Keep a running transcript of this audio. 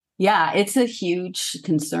Yeah, it's a huge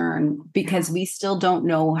concern because we still don't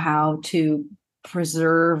know how to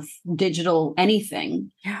preserve digital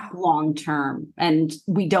anything long term. And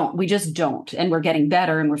we just don't. And we're getting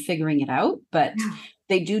better and we're figuring it out. But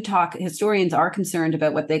they do talk, historians are concerned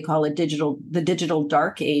about what they call the digital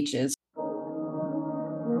dark ages.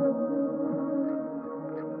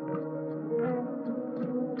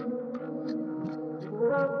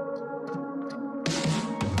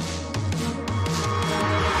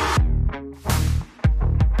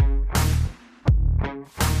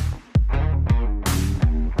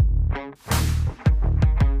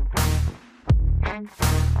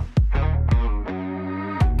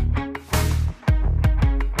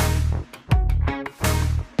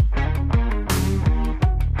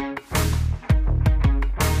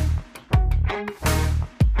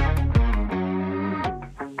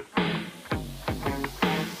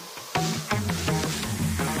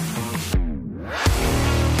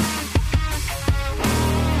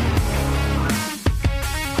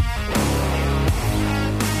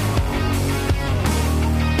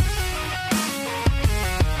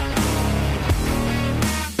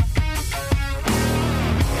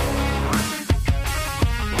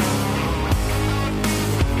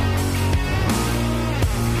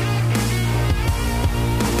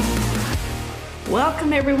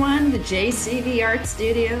 Welcome everyone to JCV Art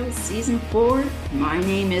Studios Season 4. My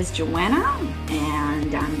name is Joanna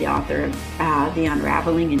and I'm the author of The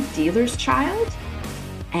Unraveling and Dealer's Child.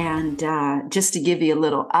 And just to give you a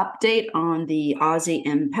little update on the Ozzy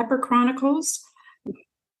and Pepper Chronicles,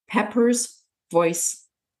 Pepper's voice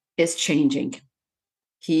is changing.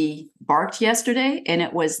 He barked yesterday and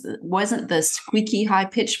it wasn't the squeaky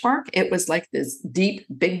high-pitched bark. It was like this deep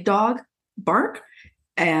big dog bark.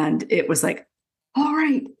 And it was like, all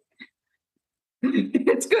right,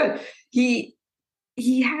 it's good. He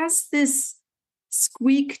has this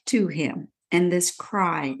squeak to him and this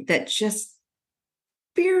cry that just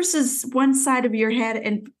pierces one side of your head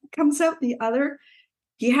and comes out the other.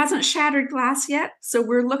 He hasn't shattered glass yet, so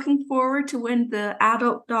we're looking forward to when the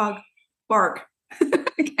adult dog bark kicks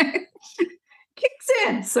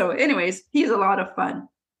in. So anyways, he's a lot of fun.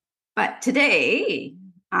 But today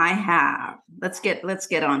let's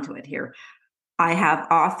get onto it here. I have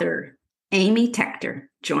author Amy Tector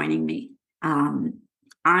joining me. I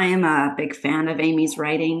am a big fan of Amy's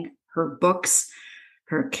writing, her books,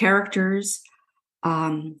 her characters.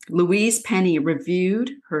 Louise Penny reviewed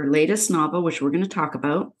her latest novel, which we're going to talk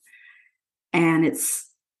about. And it's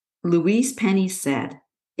Louise Penny said,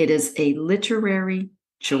 it is a literary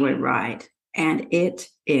joyride. And it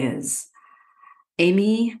is.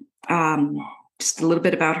 Amy, just a little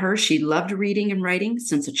bit about her. She loved reading and writing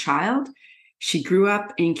since a child. She grew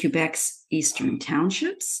up in Quebec's eastern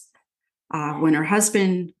townships. When her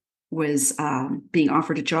husband was being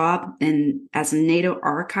offered a job as a NATO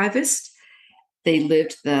archivist, they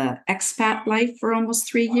lived the expat life for almost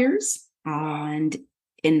 3 years. And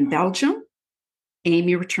in Belgium,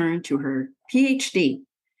 Amy returned to her PhD,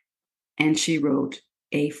 and she wrote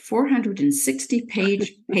a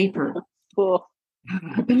 460-page paper about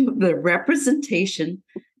the representation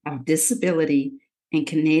of disability in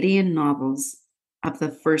Canadian novels of the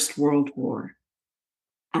First World War.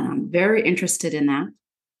 And I'm very interested in that,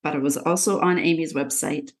 but it was also on Amy's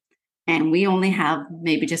website. And we only have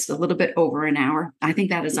maybe just a little bit over an hour. I think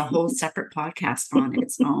that is a whole separate podcast on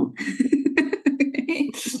its own.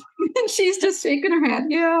 And she's just shaking her head.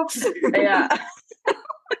 Yeah.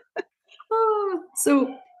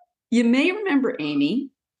 So you may remember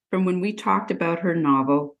Amy from when we talked about her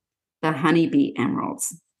novel, The Honeybee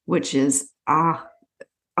Emeralds, which is,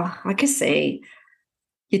 like I say,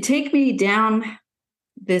 you take me down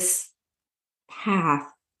this path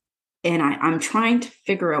and I'm trying to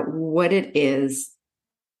figure out what it is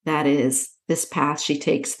that is this path she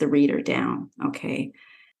takes the reader down. Okay.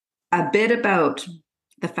 A bit about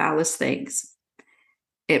The Foulest Things.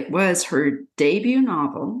 It was her debut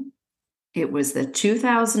novel. It was the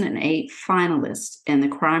 2008 finalist in the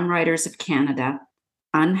Crime Writers of Canada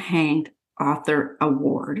Unhanged Author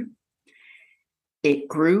Award. It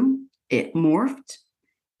grew, it morphed,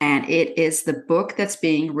 and it is the book that's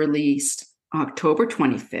being released October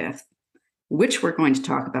 25th, which we're going to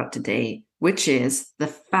talk about today, which is The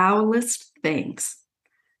Foulest Things,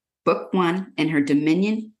 Book 1 in her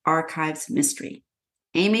Dominion Archives mystery.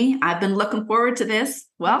 Amy, I've been looking forward to this.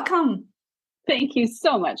 Welcome. Thank you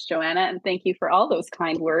so much, Joanna, and thank you for all those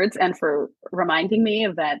kind words and for reminding me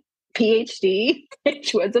of that PhD,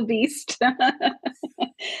 which was a beast.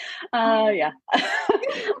 A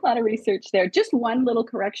lot of research there. Just one little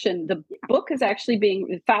correction. The book is actually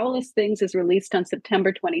Foulest Things is released on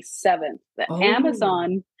September 27th.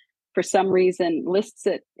 Amazon for some reason lists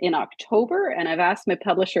it in October, and I've asked my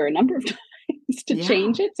publisher a number of times to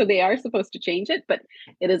change it. So they are supposed to change it, but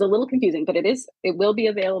it is a little confusing. But it will be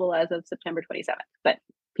available as of September 27th. But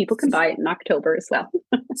people can buy it in October as well.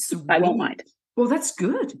 I won't mind. Well, that's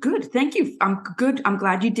good. Good. Thank you. I'm good. I'm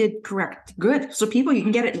glad you did correct. Good. So people, you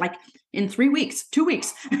can get it like in 3 weeks, 2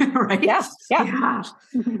 weeks, right? Yeah.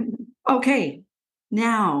 Okay.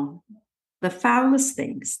 Now, The Foulest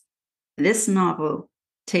Things. This novel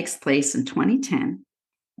takes place in 2010.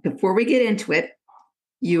 Before we get into it,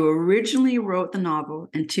 you originally wrote the novel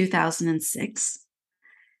in 2006.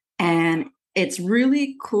 And it's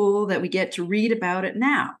really cool that we get to read about it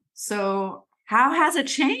now. So how has it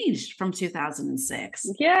changed from 2006?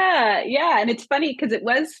 Yeah. And it's funny because it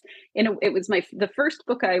was the first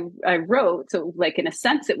book I wrote. So like in a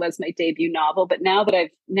sense, it was my debut novel. But now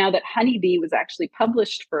that Honeybee was actually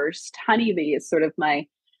published first, Honeybee is sort of my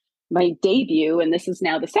debut, and this is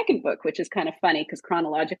now the second book, which is kind of funny because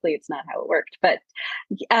chronologically it's not how it worked. But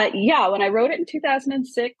when I wrote it in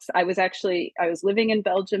 2006, I was living in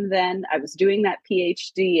Belgium then. I was doing that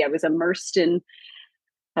PhD. I was immersed in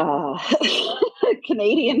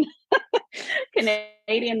Canadian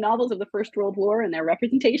novels of the First World War and their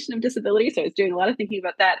representation of disability. So I was doing a lot of thinking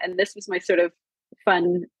about that, and this was my sort of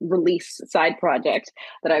fun release side project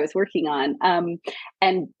that I was working on.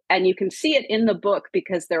 And you can see it in the book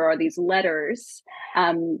because there are these letters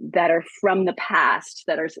that are from the past,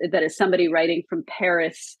 that is somebody writing from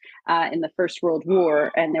Paris in the First World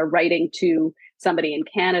War, and they're writing to somebody in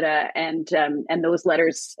Canada, and those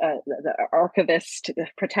letters, the archivist, the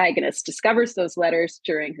protagonist, discovers those letters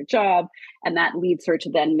during her job, and that leads her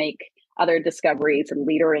to then make other discoveries and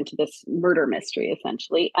lead her into this murder mystery,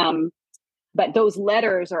 essentially. But those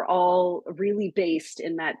letters are all really based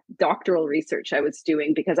in that doctoral research I was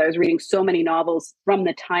doing, because I was reading so many novels from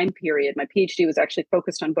the time period. My PhD was actually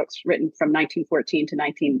focused on books written from 1914 to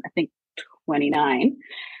 1929.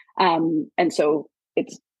 And so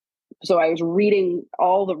I was reading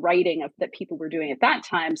all the writing that people were doing at that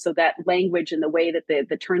time. So that language and the way that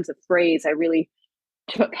the turns of phrase, I really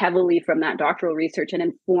took heavily from that doctoral research and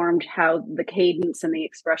informed how the cadence and the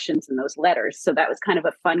expressions in those letters. So that was kind of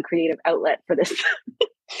a fun creative outlet for this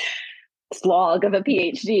slog of a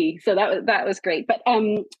PhD. So that was great. But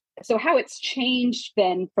so how it's changed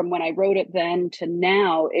then from when I wrote it then to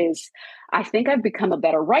now is, I think I've become a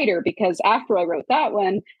better writer, because after I wrote that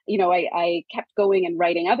one, I kept going and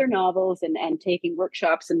writing other novels and taking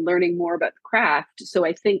workshops and learning more about the craft. So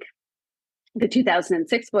I think the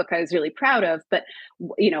 2006 book I was really proud of, but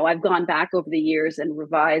I've gone back over the years and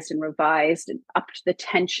revised and upped the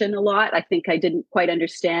tension a lot. I think I didn't quite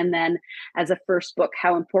understand then as a first book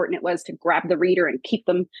how important it was to grab the reader and take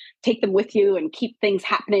them with you and keep things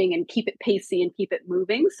happening and keep it pacey and keep it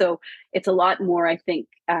moving. So it's a lot more, I think,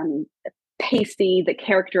 pacey. The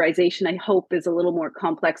characterization, I hope, is a little more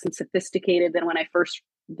complex and sophisticated than when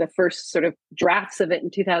the first sort of drafts of it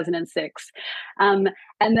in 2006. And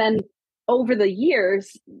then over the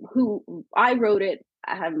years, I wrote it,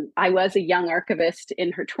 I was a young archivist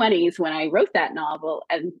in her 20s when I wrote that novel,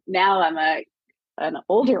 and now I'm an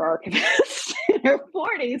older archivist in her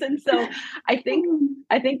 40s, and so I think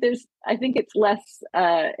it's less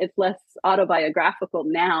autobiographical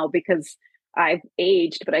now because I've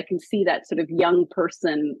aged, but I can see that sort of young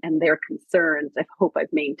person and their concerns. I hope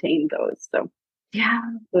I've maintained those. So yeah,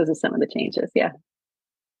 those are some of the changes. Yeah.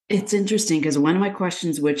 It's interesting because one of my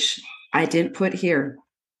questions, which I didn't put here,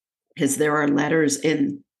 is there are letters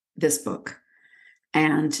in this book,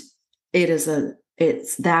 and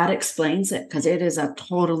that explains it, because it is a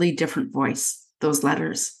totally different voice, those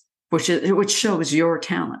letters, which shows your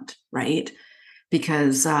talent, right?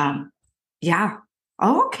 Because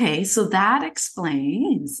okay, so that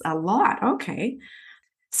explains a lot. Okay,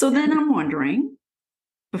 so then I'm wondering,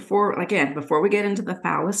 before we get into The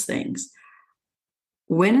Foulest Things,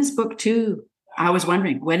 when is book 2? I was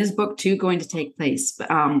wondering, when is book 2 going to take place?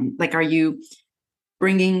 Are you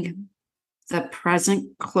bringing the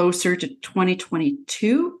present closer to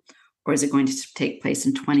 2022, or is it going to take place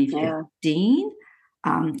in 2015?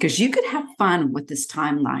 Because you could have fun with this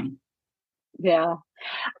timeline. Yeah,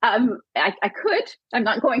 I could. I'm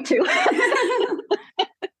not going to.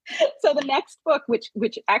 So the next book,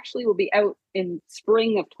 which actually will be out in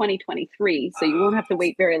spring of 2023, so you won't have to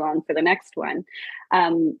wait very long for the next one,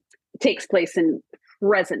 takes place in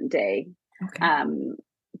present day. Okay.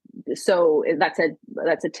 So that's a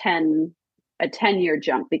 10-year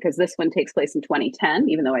jump, because this one takes place in 2010,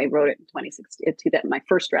 even though I wrote it in 2016. My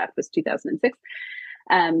first draft was 2006.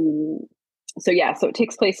 so it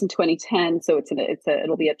takes place in 2010. So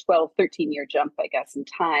it'll be a 12, 13-year jump, I guess, in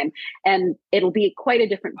time, and it'll be quite a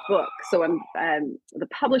different book. So the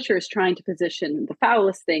publisher is trying to position the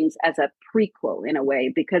Foulest Things as a prequel in a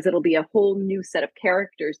way, because it'll be a whole new set of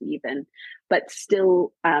characters, even, but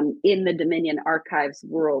still in the Dominion Archives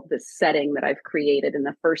world, this setting that I've created in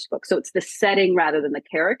the first book. So it's the setting rather than the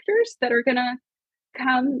characters that are going to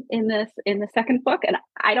come in the second book, and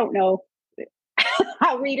I don't know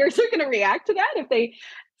how readers are going to react to that.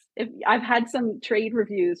 If I've had some trade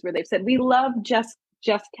reviews where they've said, we love Jess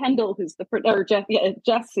Kendall,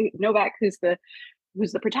 Jess Novak, who's the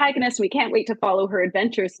protagonist. We can't wait to follow her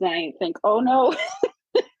adventures. And I think, oh no,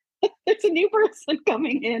 it's a new person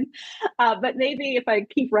coming in. But maybe if I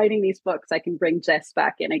keep writing these books, I can bring Jess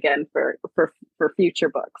back in again for future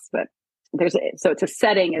books. But so it's a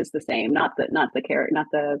setting is the same, not the character, not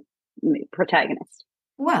the protagonist.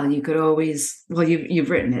 Well, you could always,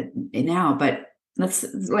 you've written it now, but let's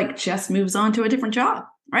like Jess moves on to a different job,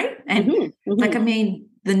 right? And like, I mean,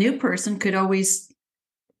 the new person can always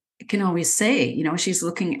say, she's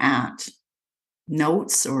looking at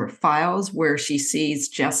notes or files where she sees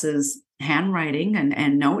Jess's handwriting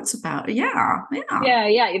and notes about, yeah.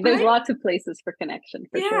 There's lots of places for connection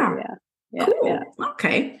for sure. Yeah. Cool. Yeah.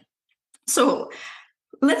 Okay. So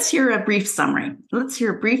let's hear a brief summary.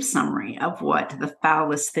 Of what the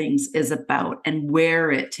Foulest Things is about and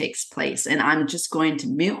where it takes place. And I'm just going to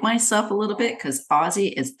mute myself a little bit because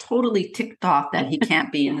Ozzy is totally ticked off that he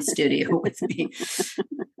can't be in the studio with me.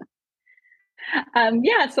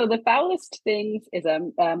 So the Foulest Things is a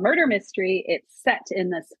murder mystery. It's set in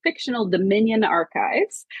this fictional Dominion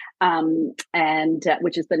Archives, and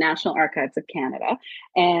which is the National Archives of Canada,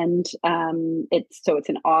 and it's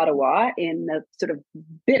in Ottawa, in the sort of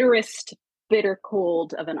bitter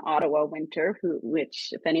cold of an Ottawa winter. Which,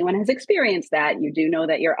 if anyone has experienced that, you do know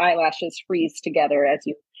that your eyelashes freeze together as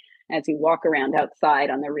you walk around outside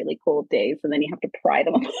on the really cold days, and then you have to pry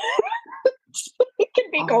them. It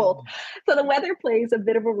can be cold. So the weather plays a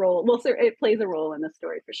bit of a role. Well, so it plays a role in the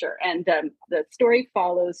story for sure. And the story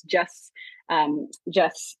follows Jess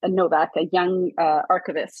Novak, a young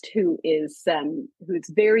archivist who's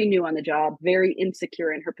very new on the job, very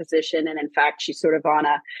insecure in her position, and in fact, she's sort of on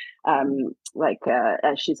a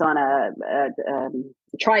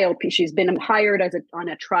trial. She's been hired on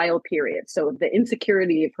a trial period. So the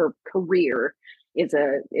insecurity of her career is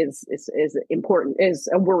a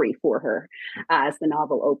worry for her as the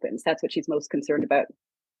novel opens. That's what she's most concerned about.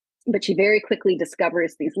 But she very quickly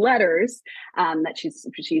discovers these letters that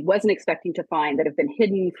she wasn't expecting to find, that have been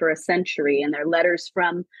hidden for a century, and they're letters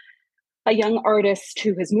from a young artist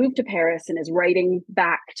who has moved to Paris and is writing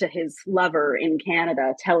back to his lover in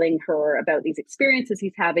Canada, telling her about these experiences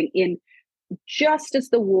he's having just as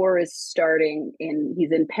the war is starting.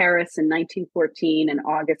 He's in Paris in 1914 in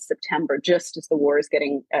August, September, just as the war is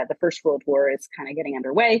the First World War is kind of getting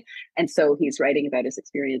underway. And so he's writing about his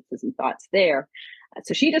experiences and thoughts there.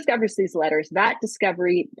 So she discovers these letters. That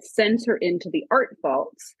discovery sends her into the art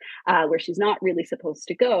vaults, where she's not really supposed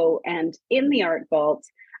to go. And in the art vault,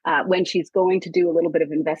 when she's going to do a little bit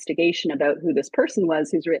of investigation about who this person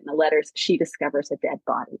was who's written the letters, she discovers a dead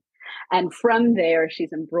body. And from there,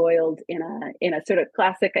 she's embroiled in a sort of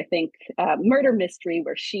classic, I think, murder mystery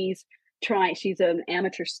where she's an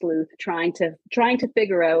amateur sleuth trying to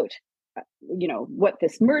figure out, what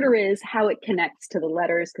this murder is, how it connects to the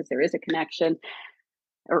letters, because there is a connection,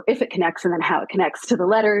 or if it connects, and then how it connects to the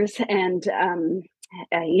letters. And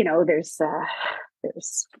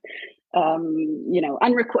there's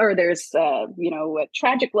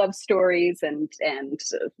tragic love stories and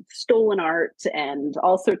stolen art and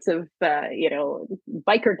all sorts of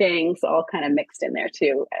biker gangs all kind of mixed in there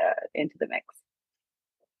too, into the mix.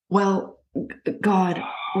 Well, God,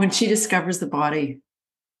 when she discovers the body,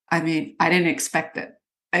 I mean, I didn't expect it.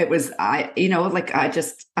 It was, I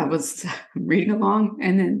was reading along,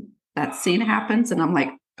 and then that scene happens, and I'm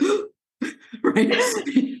like, right.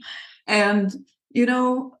 And,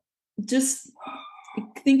 just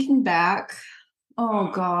thinking back, oh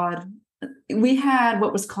God, we had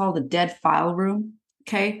what was called a dead file room.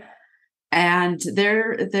 Okay. And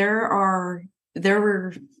there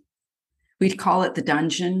were, we'd call it the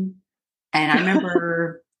dungeon. And I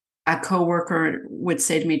remember a coworker would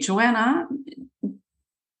say to me, Joanna,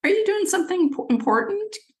 are you doing something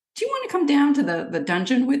important? Do you want to come down to the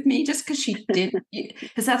dungeon with me? Just because she did,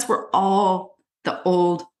 because that's where all the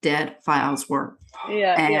old dead files were.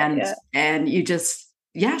 And you just,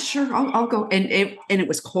 sure, I'll go. And it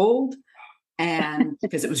was cold, and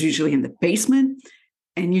because it was usually in the basement,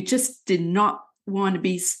 and you just did not want to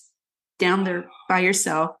be down there by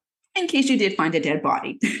yourself in case you did find a dead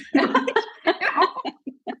body.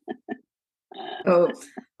 Oh,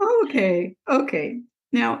 okay. Okay.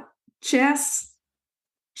 Now, Jess,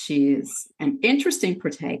 she's an interesting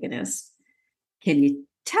protagonist. Can you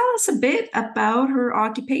tell us a bit about her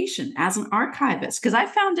occupation as an archivist? Because I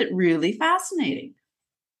found it really fascinating.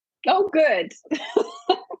 Oh, good.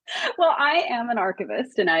 Well, I am an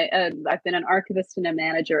archivist, and I've been an archivist and a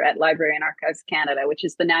manager at Library and Archives Canada, which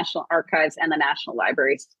is the National Archives and the National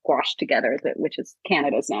Library squashed together, which is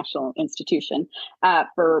Canada's national institution,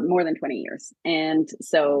 for more than 20 years. And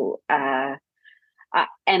so, and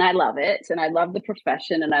I love it, and I love the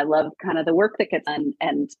profession, and I love kind of the work that gets done,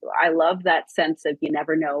 and I love that sense of you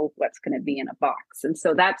never know what's going to be in a box. And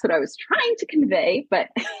so that's what I was trying to convey, but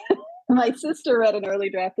my sister read an early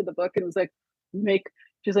draft of the book and was like,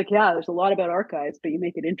 she's like, yeah, there's a lot about archives, but you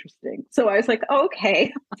make it interesting. So I was like,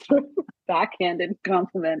 okay, backhanded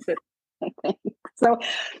compliment. But so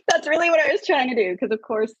that's really what I was trying to do. Because of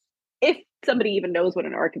course, if somebody even knows what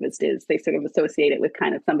an archivist is, they sort of associate it with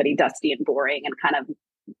kind of somebody dusty and boring and kind of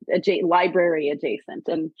library adjacent.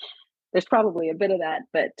 And there's probably a bit of that,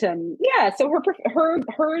 but yeah. So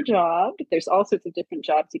her job. There's all sorts of different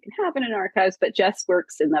jobs you can have in an archives, but Jess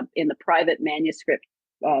works in the private manuscript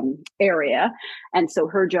area, and so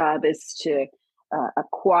her job is to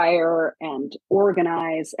acquire and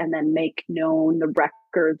organize and then make known the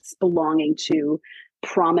records belonging to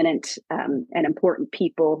prominent and important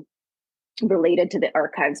people related to the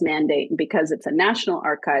archives mandate. And because it's a national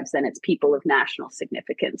archives, then it's people of national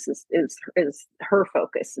significance is her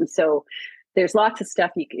focus. And so there's lots of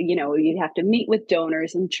stuff you have to meet with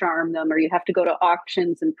donors and charm them, or you have to go to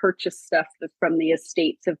auctions and purchase stuff from the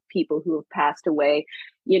estates of people who have passed away.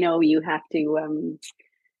 You have to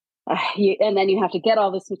and then you have to get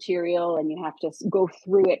all this material, and you have to go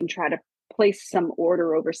through it and try to place some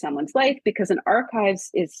order over someone's life, because an archives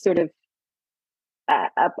is sort of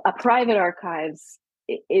a private archives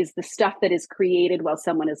is the stuff that is created while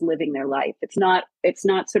someone is living their life. It's not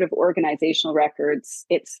sort of organizational records.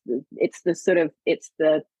 It's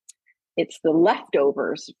the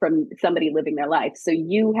leftovers from somebody living their life. So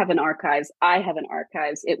you have an archives, I have an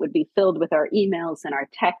archives. It would be filled with our emails and our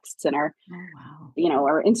texts and our,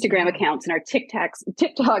 our Instagram accounts and our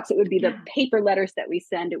TikToks. It would be the paper letters that we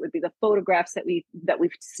send. It would be the photographs that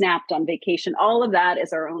we've snapped on vacation. All of that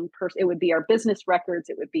is our own it would be our business records.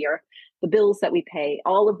 It would be the bills that we pay.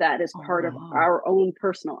 All of that is part of our own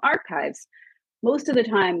personal archives. Most of the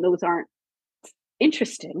time, those aren't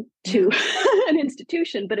interesting to an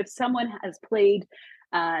institution, but if someone has played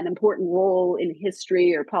an important role in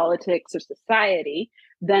history or politics or society,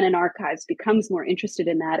 then an archives becomes more interested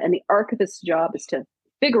in that. And the archivist's job is to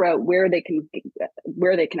figure out where they can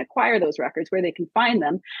acquire those records, where they can find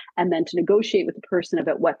them, and then to negotiate with the person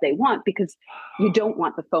about what they want, because you don't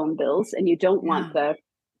want the phone bills, and you don't want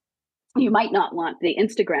you might not want the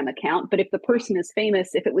Instagram account, but if the person is famous,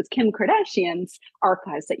 if it was Kim Kardashian's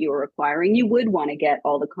archives that you were acquiring, you would want to get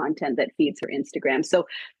all the content that feeds her Instagram. So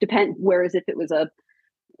whereas if it was a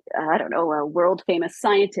world famous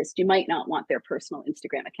scientist, you might not want their personal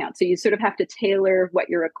Instagram account. So you sort of have to tailor what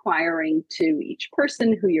you're acquiring to each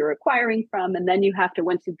person who you're acquiring from. And then you have to,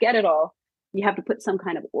 once you get it all, you have to put some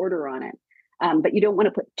kind of order on it. But you don't want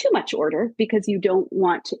to put too much order, because you don't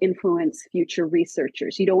want to influence future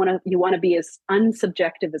researchers. You want to be as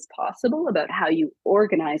unsubjective as possible about how you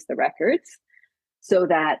organize the records, so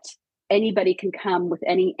that anybody can come with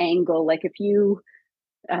any angle. Like if you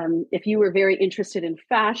were very interested in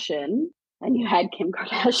fashion and you had Kim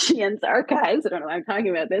Kardashian's archives, I don't know why I'm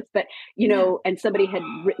talking about this, but and somebody had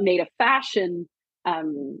made a fashion,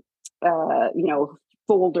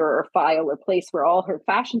 folder or file or place where all her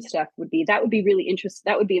fashion stuff would be, that would be really interesting.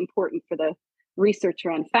 That would be important for the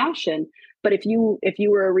researcher on fashion. But if you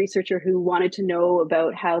were a researcher who wanted to know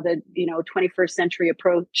about how the 21st century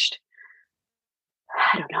approached,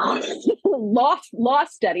 I don't know, law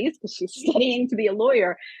studies, because she's studying to be a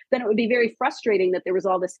lawyer, then it would be very frustrating that there was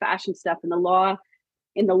all this fashion stuff in the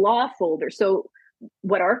law folder. So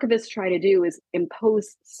what archivists try to do is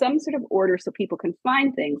impose some sort of order so people can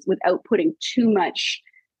find things without putting too much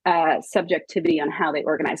subjectivity on how they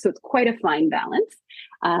organize. So it's quite a fine balance.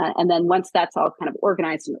 And then once that's all kind of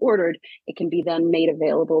organized and ordered, it can be then made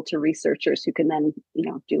available to researchers who can then,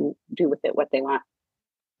 do with it what they want.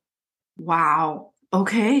 Wow.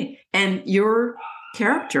 Okay. And your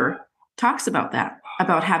character talks about that,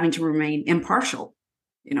 about having to remain impartial,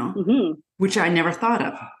 which I never thought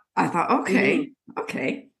of. I thought, okay.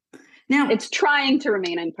 Now it's trying to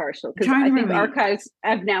remain impartial, because I think archives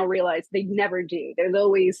have now realized they never do. There's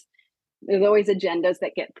always agendas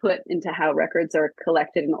that get put into how records are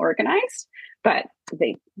collected and organized, but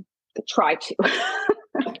they try to.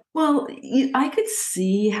 Well, I could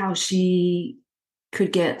see how she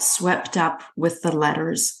could get swept up with the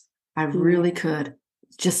letters. I really could.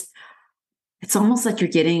 Just, it's almost like you're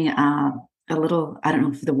getting a little, I don't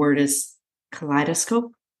know if the word is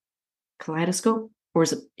kaleidoscope, or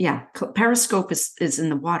is it, yeah, periscope is in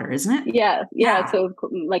the water, isn't it? Yeah, yeah. Yeah. So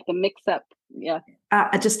like the mix up. Yeah,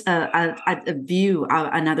 Just a view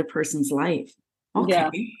of another person's life. Okay. yeah.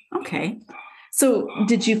 Okay. So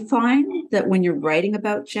did you find that when you're writing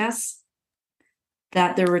about Jess,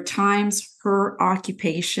 that there were times her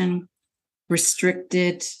occupation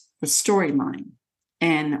restricted the storyline?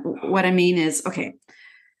 And what I mean is, okay,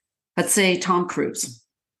 let's say Tom Cruise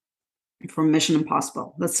from Mission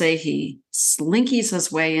Impossible. Let's say he slinkies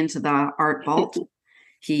his way into the art vault.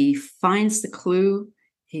 He finds the clue.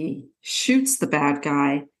 He shoots the bad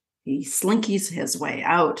guy. He slinkies his way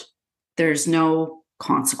out. There's no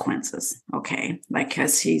consequences, okay? Like,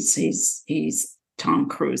 because he's Tom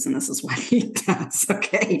Cruise, and this is what he does,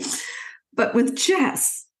 okay? But with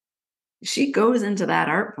Jess, she goes into that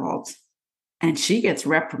art vault and she gets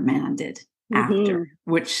reprimanded after,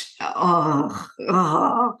 which it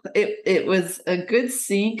was a good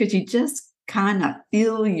scene because you just kind of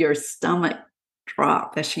feel your stomach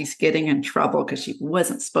drop as she's getting in trouble because she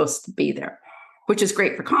wasn't supposed to be there, which is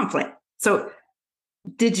great for conflict. So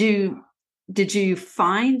did you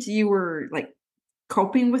find you were like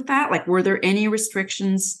coping with that? Like, were there any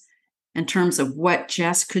restrictions in terms of what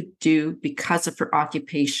Jess could do because of her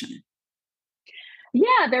occupation?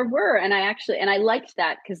 Yeah, there were. And I liked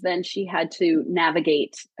that because then she had to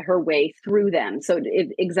navigate her way through them. So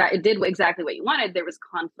it did exactly what you wanted. There was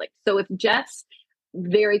conflict. So if Jess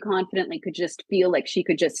very confidently could just feel like she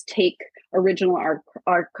could just take original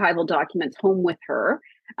archival documents home with her,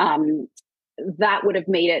 that would have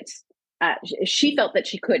made it. She felt that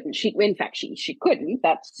she couldn't. In fact, she couldn't.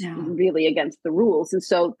 That's really against the rules. And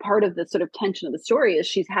so part of the sort of tension of the story is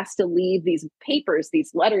she has to leave these papers,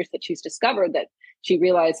 these letters that she's discovered that she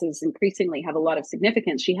realizes increasingly have a lot of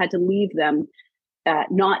significance. She had to leave them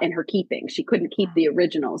not in her keeping. She couldn't keep the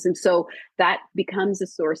originals. And so that becomes a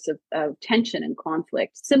source of tension and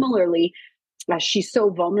conflict. Similarly, she's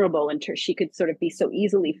so vulnerable and she could sort of be so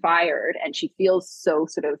easily fired, and she feels so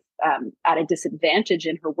sort of at a disadvantage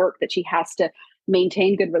in her work that she has to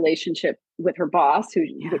maintain good relationship with her boss,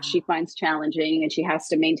 which she finds challenging, and she has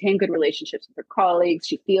to maintain good relationships with her colleagues.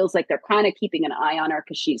 She feels like they're kind of keeping an eye on her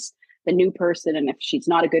because she's the new person, and if she's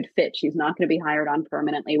not a good fit, she's not going to be hired on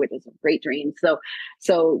permanently, which is a great dream. So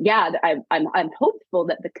yeah, I'm hopeful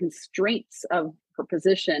that the constraints of her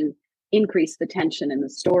position increase the tension in the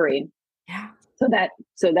story. Yeah. So that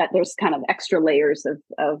there's kind of extra layers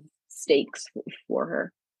of stakes for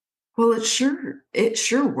her. Well, it sure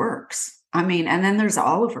works. I mean, and then there's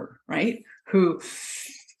Oliver, right? Who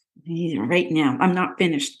right now, I'm not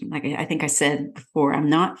finished. Like I think I said before, I'm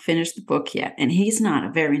not finished the book yet. And he's not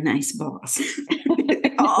a very nice boss. He's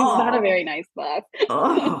not a very nice boss.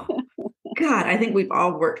 Oh, God, I think we've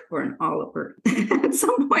all worked for an Oliver at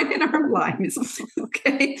some point in our lives.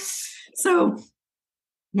 Okay. So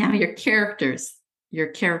now your characters,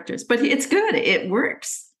 but it's good. It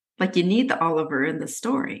works. Like, you need the Oliver in the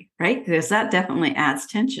story, right? Because that definitely adds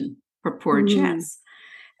tension for poor Jess.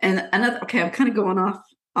 And okay, I'm kind of going off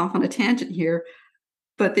on a tangent here,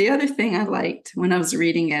 but the other thing I liked when I was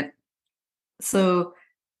reading it, so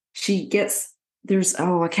she gets,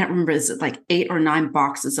 I can't remember, is it like 8 or 9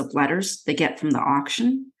 boxes of letters they get from the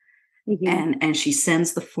auction? And she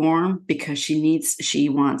sends the form because she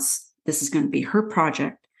wants, this is going to be her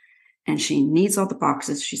project, and she needs all the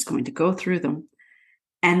boxes. She's going to go through them.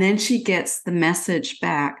 And then she gets the message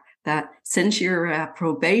back that since you're a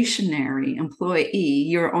probationary employee,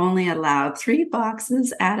 you're only allowed 3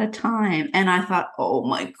 boxes at a time. And I thought, oh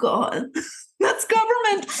my God, that's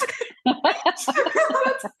government. That's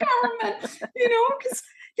government, because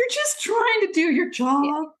you're just trying to do your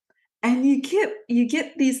job. And you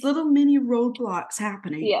get these little mini roadblocks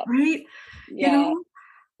happening, right? Yeah.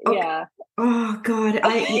 Okay. Yeah. Oh God.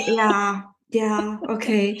 Yeah.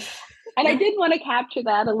 Okay. And I did want to capture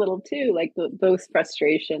that a little too, like those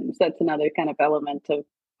frustrations. That's another kind of element of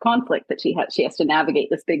conflict that she has to navigate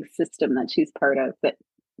this big system that she's part of that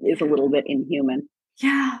is a little bit inhuman.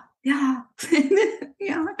 Yeah. Yeah.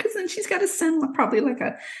 Because then she's got to send probably like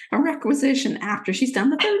a requisition after she's done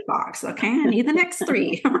the 3rd box. Okay, I need the next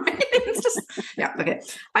 3. Right? It's just, okay.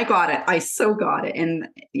 I got it. I so got it. And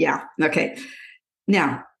okay.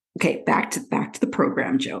 Now, okay, back to the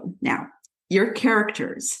program, Joe. Now, your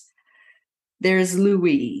characters. There's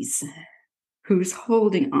Louise, who's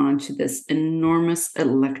holding on to this enormous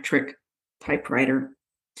electric typewriter.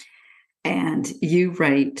 And you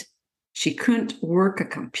write She couldn't work a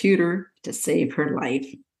computer to save her life.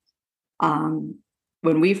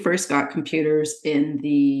 When we first got computers in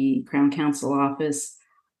the Crown Council office,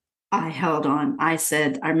 I held on. I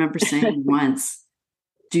remember saying once,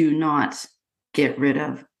 do not get rid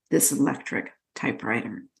of this electric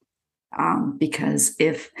typewriter. Because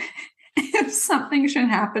if something should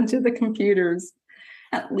happen to the computers,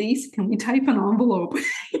 at least can we type an envelope?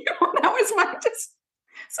 That was my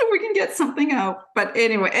so we can get something out. But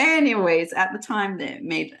anyways, at the time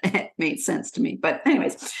it made sense to me. But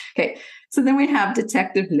anyways, okay. So then we have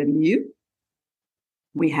Detective Lemieux.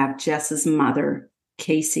 We have Jess's mother,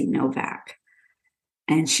 Casey Novak,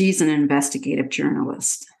 and she's an investigative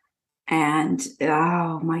journalist. And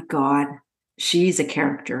oh my God, she's a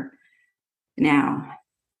character. Now,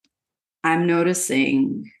 I'm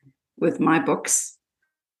noticing with my books,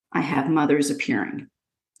 I have mothers appearing.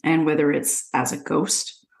 And whether it's as a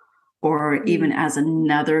ghost or even as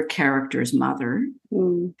another character's mother,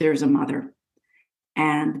 there's a mother.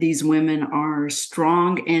 And these women are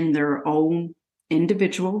strong in their own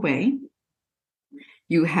individual way.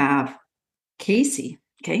 You have Casey,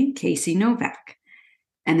 okay, Casey Novak.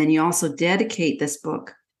 And then you also dedicate this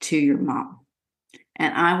book to your mom.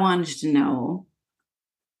 And I wanted to know,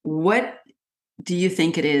 what do you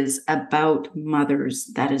think it is about mothers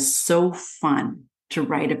that is so fun to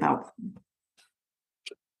write about?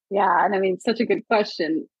 Yeah, and I mean, such a good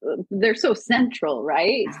question. They're so central,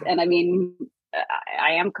 right? And I mean,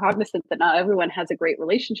 I am cognizant that not everyone has a great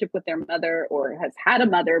relationship with their mother or has had a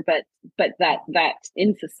mother, but that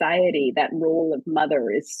in society, that role of mother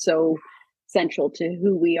is so central to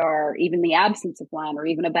who we are. Even the absence of one, or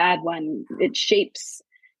even a bad one, it shapes.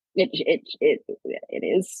 It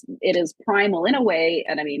is primal in a way,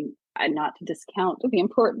 and I mean, not to discount the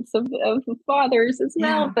importance of fathers as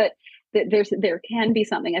well, but there can be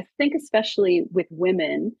something, I think, especially with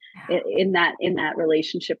women in that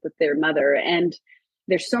relationship with their mother. And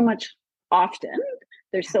there's so much love,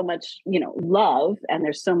 and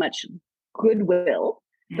there's so much goodwill,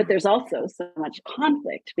 but there's also so much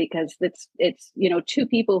conflict, because it's two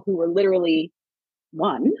people who were literally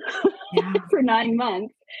one for 9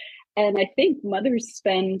 months. And I think mothers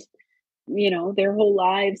spend their whole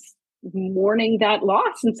lives mourning that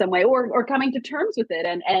loss in some way, or coming to terms with it,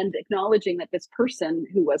 and acknowledging that this person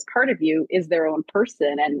who was part of you is their own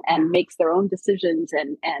person, and makes their own decisions,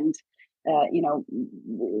 and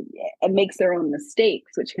makes their own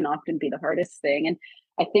mistakes, which can often be the hardest thing. And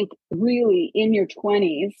I think really in your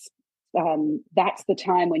 20s, that's the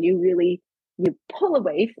time when you pull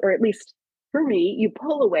away, or at least for me, you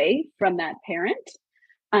pull away from that parent,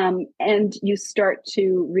 and you start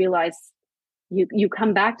to realize you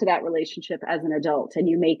come back to that relationship as an adult, and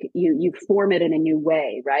you form it in a new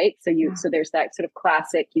way, right? So there's that sort of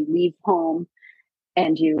classic, you leave home,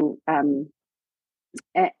 and you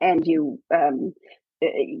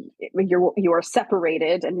you're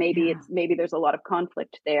separated, and maybe there's a lot of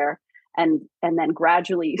conflict there, and then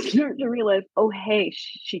gradually you start to realize, oh hey,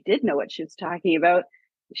 she did know what she was talking about.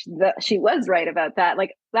 She was right about that.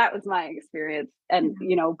 Like, that was my experience. And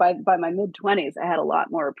by my mid-20s, I had a lot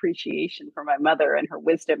more appreciation for my mother and her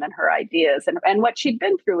wisdom and her ideas, and what she'd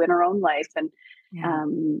been through in her own life. And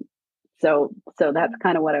so that's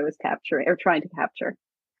kind of what I was capturing, or trying to capture.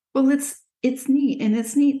 Well, it's neat, and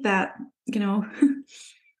it's neat that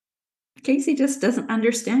Casey just doesn't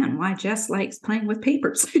understand why Jess likes playing with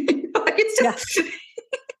papers. It's just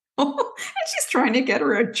and she's trying to get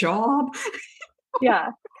her a job.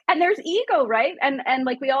 Yeah. And there's ego, right? And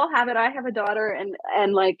like, we all have it. I have a daughter,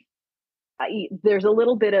 and like, there's a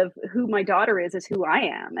little bit of who my daughter is who I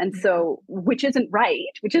am. And so, which isn't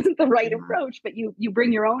the right approach, but you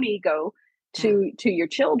bring your own ego to your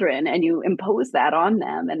children, and you impose that on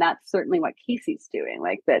them. And that's certainly what Casey's doing.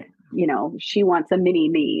 Like that, she wants a mini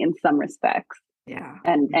me in some respects. Yeah.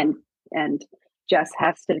 And Jess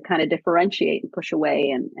has to kind of differentiate and push away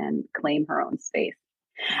and claim her own space.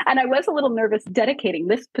 And I was a little nervous dedicating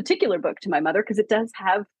this particular book to my mother, because it does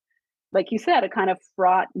have, like you said, a kind of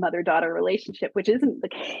fraught mother-daughter relationship, which isn't the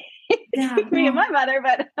case with me and my mother,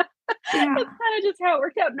 but that's kind of just how it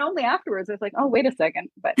worked out. And only afterwards I was like, oh, wait a second,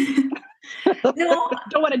 but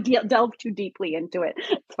don't want to delve too deeply into it.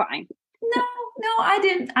 It's fine. No, I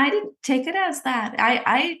didn't take it as that.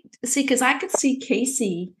 I see, because I could see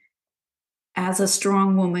Casey as a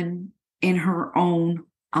strong woman in her own,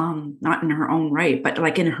 not in her own right, but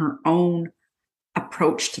like in her own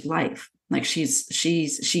approach to life. Like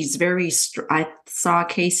she's very, I saw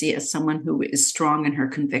Casey as someone who is strong in her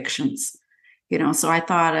convictions, so I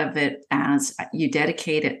thought of it as, you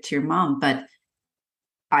dedicate it to your mom, but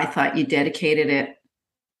I thought you dedicated it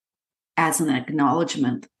as an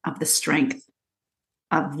acknowledgement of the strength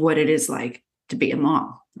of what it is like to be a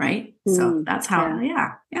mom, right? So that's how,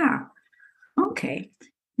 yeah. Okay.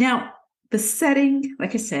 Now the setting,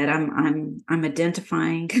 like I said, I'm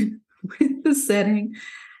identifying with the setting.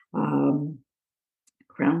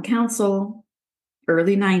 Crown Council,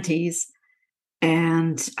 early 90s.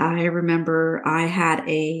 And I remember I had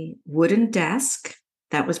a wooden desk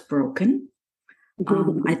that was broken.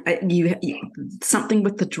 You something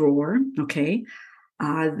with the drawer. Okay.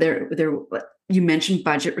 There, you mentioned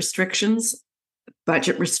budget restrictions.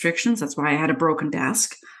 That's why I had a broken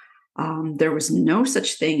desk. There was no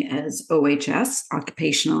such thing as OHS,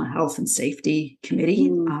 Occupational Health and Safety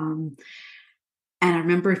Committee. And I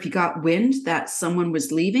remember if you got wind that someone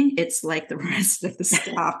was leaving, it's like the rest of the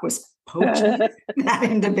staff was poaching that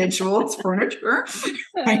individual's furniture,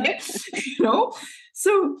 right?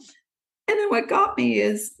 So, and then what got me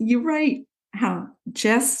is you're right, how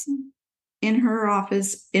Jess in her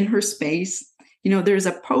office, in her space, there's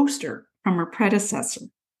a poster from her predecessor,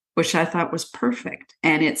 which I thought was perfect.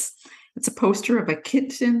 And it's a poster of a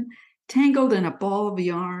kitten tangled in a ball of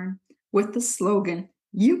yarn with the slogan,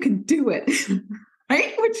 "You can do it."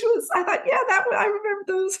 Right? Which was, I thought, I remember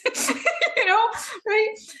those,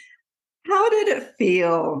 right? How did it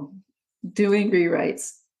feel doing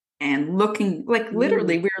rewrites and looking, like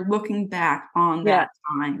literally we were looking back on that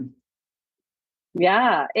time?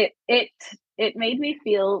 Yeah, it made me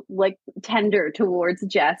feel like tender towards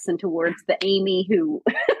Jess and towards the Amy who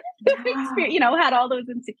had all those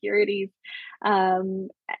insecurities, and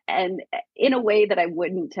in a way that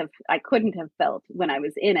I couldn't have felt when I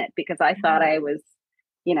was in it, because I thought I was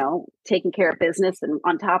taking care of business and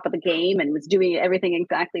on top of the game and was doing everything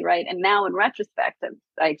exactly right. And now in retrospect,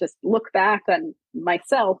 I just look back on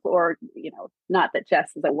myself, or not that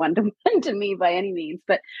Jess is a one-to-one to me by any means,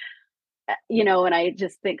 but and I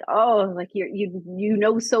just think, oh, like you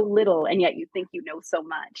know so little, and yet you think you know so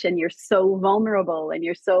much, and you're so vulnerable, and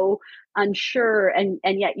you're so unsure, and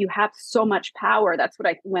yet you have so much power. That's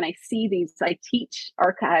what when I see these, I teach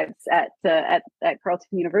archives at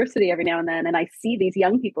Carleton University every now and then, and I see these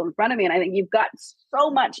young people in front of me, and I think you've got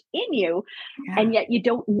so much in you, and yet you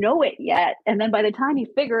don't know it yet. And then by the time you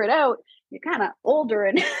figure it out, you're kind of older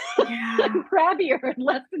and, and crabbier and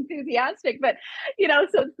less enthusiastic. But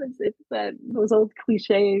so it's those old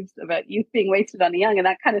cliches about youth being wasted on the young and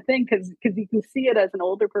that kind of thing, because you can see it as an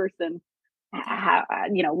older person, how,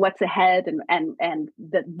 what's ahead, and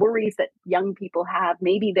the worries that young people have.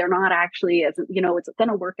 Maybe they're not actually as it's going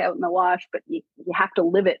to work out in the wash, but you have to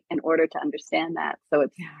live it in order to understand that. So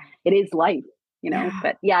it is life,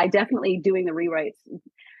 But I definitely, doing the rewrites,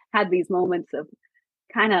 had these moments of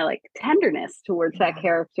kind of like tenderness towards that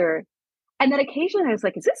character. And then occasionally I was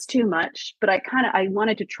like, is this too much? But I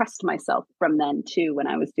wanted to trust myself from then too, when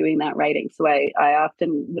I was doing that writing. So I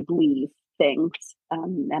often would leave things.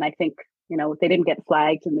 And I think, they didn't get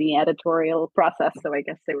flagged in the editorial process. So I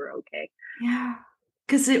guess they were okay. Yeah.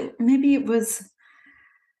 Because it was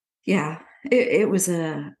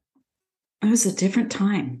a different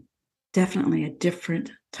time. Definitely a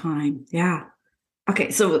different time. Yeah.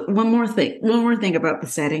 Okay. So one more thing about the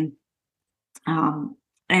setting.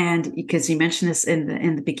 And because you mentioned this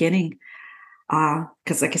in the beginning,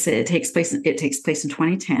 because like I said, it takes place in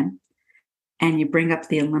 2010, and you bring up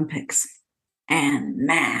the Olympics, and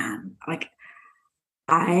man, like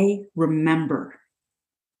I remember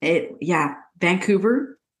it. Yeah,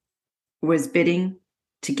 Vancouver was bidding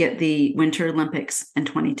to get the Winter Olympics in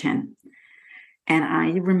 2010, and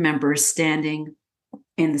I remember standing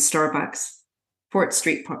in the Starbucks, Fort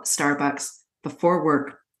Street Starbucks, before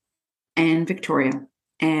work in Victoria.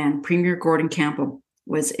 And Premier Gordon Campbell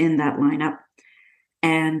was in that lineup.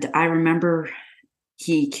 And I remember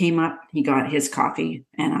he came up, he got his coffee,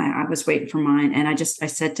 and I was waiting for mine. And I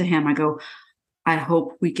said to him, I go, I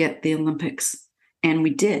hope we get the Olympics. And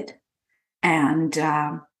we did. And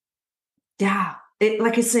like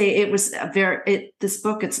I say, it was this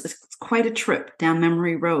book, it's quite a trip down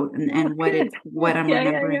memory road, and what I'm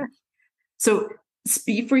remembering. Yeah. So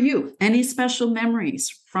for you, any special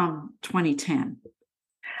memories from 2010?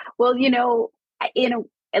 Well,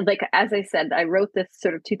 like, as I said, I wrote this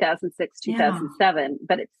sort of 2006, 2007,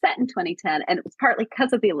 but it's set in 2010. And it was partly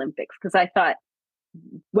because of the Olympics, because I thought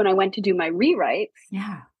when I went to do my rewrites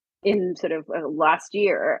in sort of last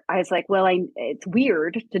year, I was like, well, it's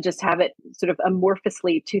weird to just have it sort of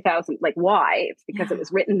amorphously 2000, like why? It's because it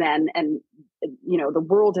was written then, and, the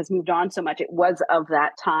world has moved on so much. It was of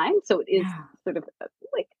that time. So it is sort of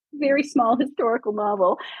like very small historical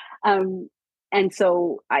novel. And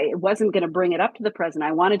so I wasn't going to bring it up to the present.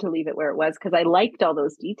 I wanted to leave it where it was because I liked all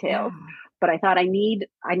those details. but I thought I need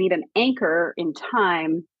an anchor in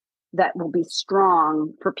time that will be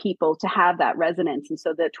strong for people to have that resonance. And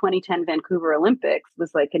so the 2010 Vancouver Olympics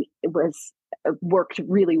was worked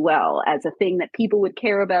really well as a thing that people would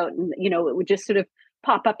care about. And, it would just sort of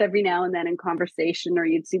pop up every now and then in conversation, or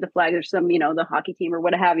you'd see the flag or some, the hockey team or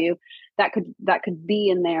what have you, that could be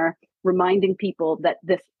in there reminding people that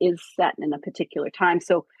this is set in a particular time.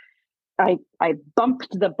 So I bumped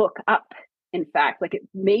the book up. In fact, like it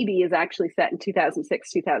maybe is actually set in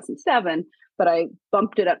 2006, 2007, but I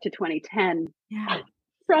bumped it up to 2010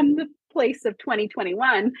 from the place of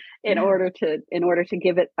 2021 in order to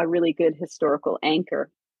give it a really good historical anchor.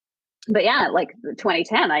 But yeah, like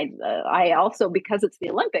 2010, I also, because it's the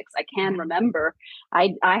Olympics, I can remember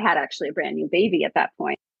I had actually a brand new baby at that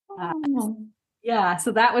point. Yeah,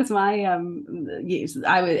 so that was my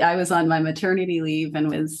I was on my maternity leave and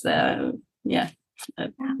was a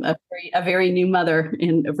very new mother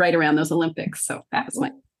right around those Olympics. So that was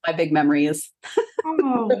my big memory is.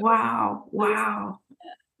 Oh, wow.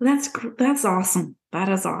 That's awesome. That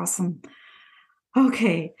is awesome.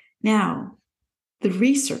 Okay, now the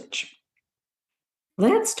research.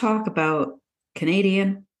 Let's talk about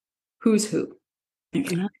Canadian Who's Who.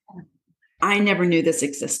 Okay. I never knew this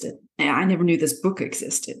existed. I never knew this book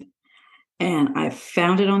existed. And I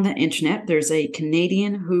found it on the internet. There's a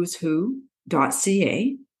Canadian Who's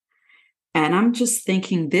Who.ca. And I'm just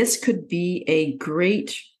thinking this could be a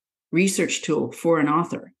great research tool for an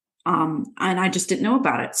author. And I just didn't know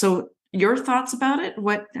about it. So your thoughts about it?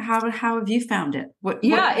 How have you found it?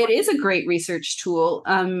 It is a great research tool.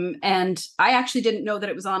 And I actually didn't know that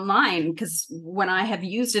it was online, because when I have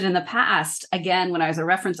used it in the past, again, when I was a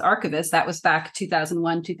reference archivist, that was back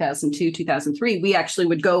 2001, 2002, 2003, we actually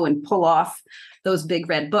would go and pull off those big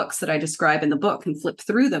red books that I describe in the book and flip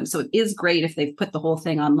through them. So it is great if they've put the whole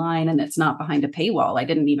thing online and it's not behind a paywall. I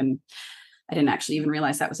didn't actually even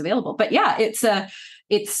realize that was available. But yeah,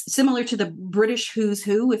 it's similar to the British Who's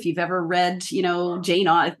Who. If you've ever read, Jane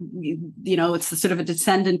Austen, it's sort of a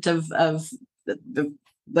descendant of the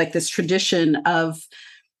like this tradition of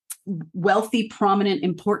wealthy, prominent,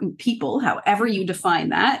 important people, however you define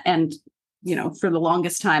that. And, for the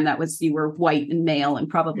longest time, that was you were white and male and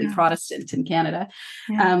probably Protestant in Canada.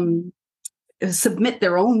 Submit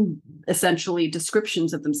their own essentially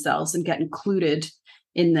descriptions of themselves and get included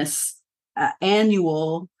in this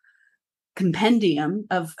annual compendium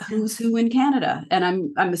of who's who in Canada.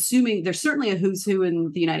 And I'm assuming there's certainly a who's who in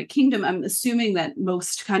the United Kingdom. I'm assuming that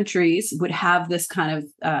most countries would have this kind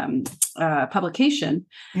of publication.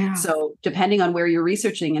 Yeah. So depending on where you're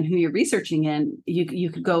researching and who you're researching in, you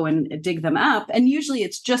could go and dig them up. And usually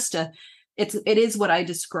it's just it is what I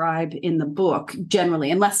describe in the book generally,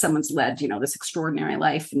 unless someone's led, this extraordinary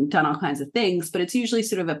life and done all kinds of things, but it's usually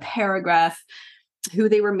sort of a paragraph, who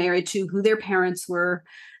they were married to, who their parents were,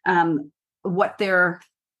 what their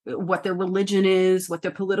religion is, what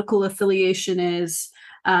their political affiliation is,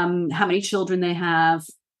 how many children they have,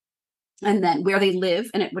 and then where they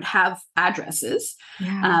live. And it would have addresses,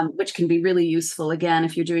 which can be really useful, again,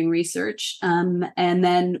 if you're doing research. And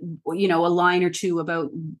then, a line or two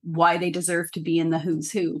about why they deserve to be in the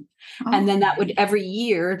who's who. Oh. And then that would, every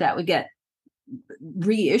year, that would get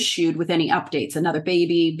reissued with any updates, another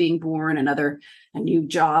baby being born, a new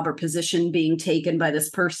job or position being taken by this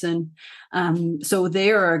person. So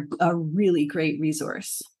they're a really great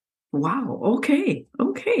resource. Wow. Okay.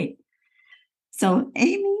 So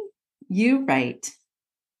Amy, you write,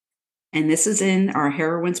 and this is in our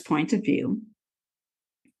heroine's point of view,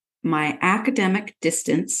 my academic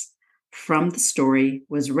distance from the story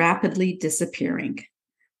was rapidly disappearing.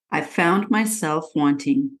 I found myself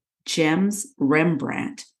wanting Jem's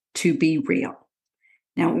Rembrandt to be real.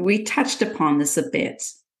 Now, we touched upon this a bit,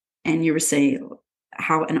 and you were saying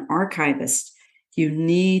how an archivist, you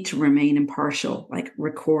need to remain impartial, like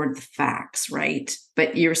record the facts, right?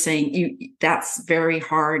 But you're saying that's very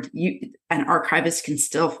hard. An archivist can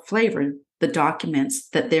still flavor the documents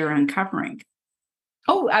that they're uncovering.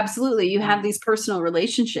 Oh, absolutely. You have these personal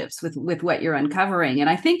relationships with what you're uncovering. And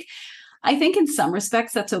I think in some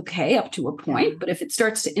respects that's okay up to a point, but if it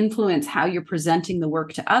starts to influence how you're presenting the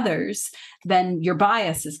work to others, then your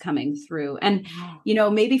bias is coming through. And,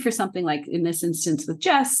 maybe for something like in this instance with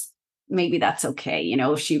Jess, maybe that's okay.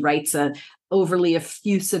 If she writes a overly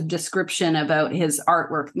effusive description about his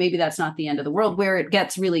artwork, maybe that's not the end of the world. Where it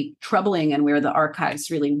gets really troubling and where the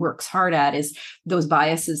archives really works hard at is those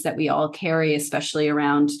biases that we all carry, especially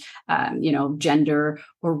around, gender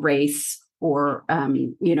or race, or,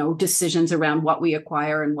 decisions around what we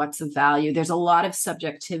acquire and what's of value. There's a lot of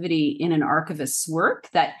subjectivity in an archivist's work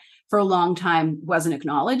that for a long time wasn't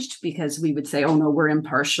acknowledged, because we would say, oh no, we're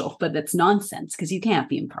impartial, but that's nonsense, because you can't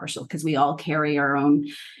be impartial, because we all carry our own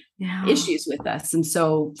issues with us. And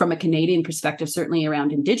so from a Canadian perspective, certainly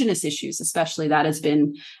around Indigenous issues, especially, that has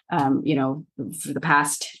been, for the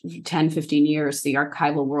past 10, 15 years, the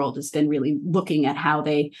archival world has been really looking at how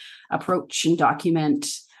they approach and document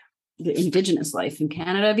the Indigenous life in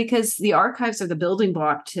Canada, because the archives are the building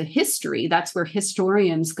block to history. That's where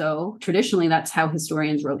historians go. Traditionally, that's how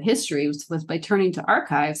historians wrote history, was by turning to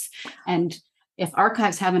archives. And if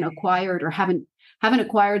archives haven't acquired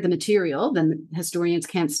the material, then historians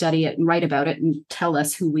can't study it and write about it and tell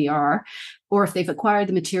us who we are. Or if they've acquired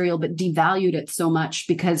the material but devalued it so much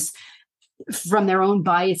because from their own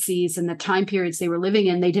biases and the time periods they were living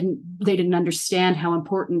in, they didn't understand how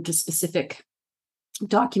important a specific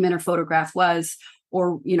document or photograph was,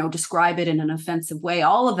 or describe it in an offensive way.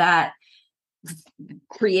 All of that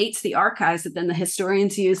creates the archives that then the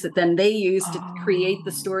historians use, that then they use to create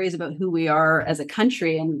the stories about who we are as a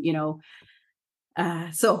country. And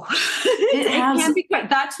so it can be quite,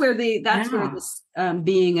 that's where this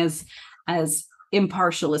being as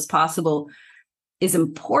impartial as possible is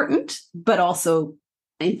important, but also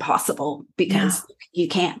impossible, because you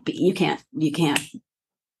can't the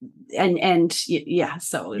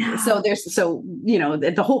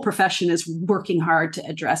whole profession is working hard to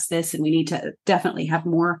address this, and we need to definitely have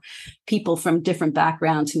more people from different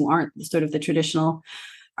backgrounds who aren't sort of the traditional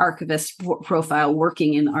archivist profile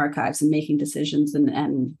working in archives and making decisions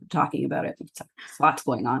and talking about it. So, lots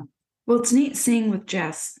going on. Well, it's neat seeing with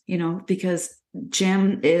Jess, because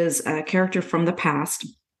Jim is a character from the past,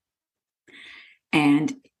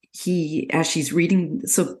 and as she's reading,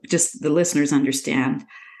 so just the listeners understand,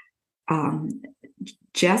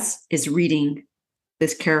 Jess is reading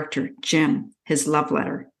this character, Jim, his love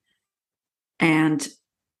letter. And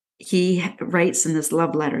he writes in this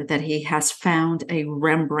love letter that he has found a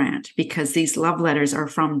Rembrandt, because these love letters are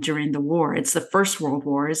from during the war. It's the First World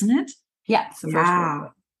War, isn't it? Yeah, it's the First World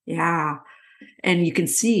War. Yeah. And you can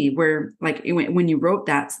see where, like, when you wrote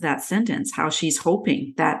that sentence, how she's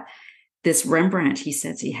hoping that this Rembrandt he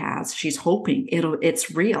says he has, she's hoping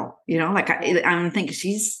it's real. I'm thinking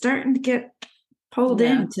she's starting to get pulled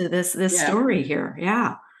into this story here.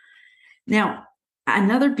 Yeah. Now,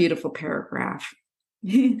 another beautiful paragraph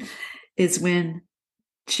is when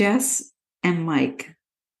Jess and Mike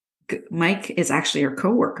is actually her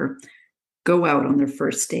coworker, go out on their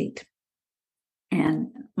first date. And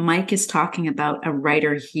Mike is talking about a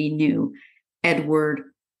writer he knew, Edward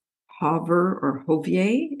Hoover or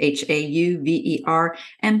Houvier, Hauver.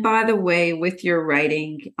 And by the way, with your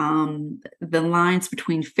writing, the lines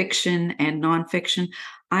between fiction and nonfiction,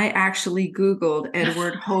 I actually Googled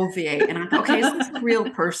Edward Houvier, and I thought, okay, is this a real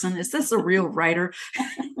person? Is this a real writer?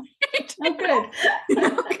 Oh, good.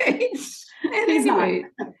 Okay. Anyway,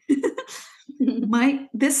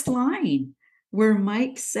 this line where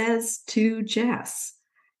Mike says to Jess,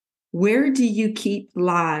 where do you keep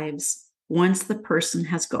lives once the person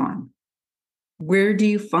has gone? Where do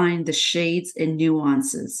you find the shades and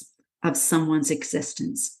nuances of someone's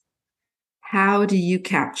existence? How do you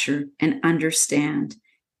capture and understand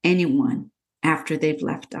anyone after they've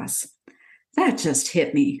left us? That just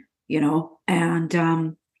hit me,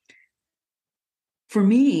 and for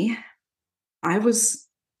me, I was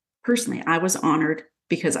honored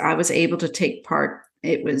because I was able to take part.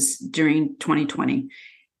 It was during 2020.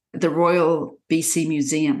 The Royal BC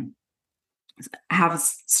Museum have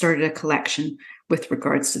started a collection with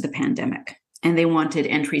regards to the pandemic, and they wanted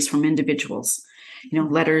entries from individuals,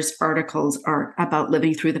 letters, articles are about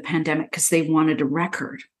living through the pandemic, because they wanted a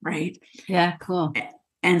record, right? Yeah, cool.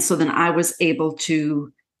 And so then I was able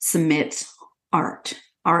to submit art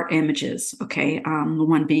images, the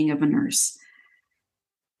one being of a nurse.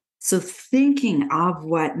 So thinking of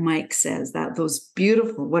what Mike says, that those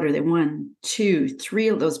beautiful, what are they? 1, 2, 3,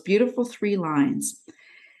 those beautiful 3 lines.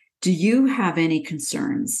 Do you have any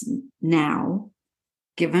concerns now,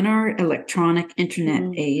 given our electronic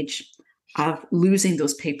internet age, of losing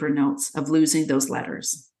those paper notes, of losing those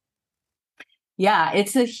letters? Yeah,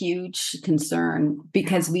 it's a huge concern,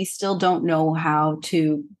 because we still don't know how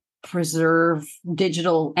to preserve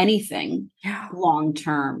digital anything long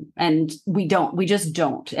term. And we just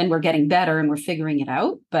don't. And we're getting better and we're figuring it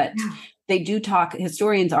out. But they do talk,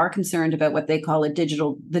 historians are concerned about what they call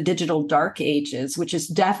the digital dark ages, which is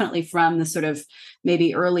definitely from the sort of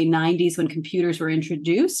maybe early 90s when computers were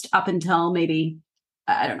introduced up until maybe,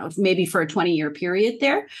 I don't know, maybe for a 20-year period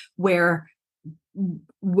there, where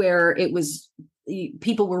it was,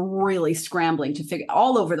 people were really scrambling to figure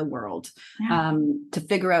all over the world to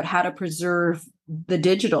figure out how to preserve the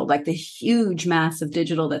digital, like the huge, massive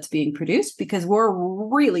digital that's being produced, because we're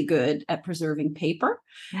really good at preserving paper.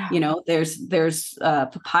 Yeah. There's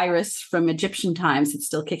papyrus from Egyptian times. It's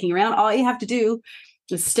still kicking around. All you have to do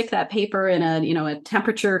is stick that paper in a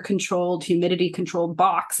temperature controlled, humidity controlled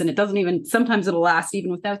box. And it doesn't even, sometimes it'll last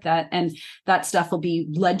even without that. And that stuff will be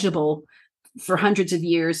legible for hundreds of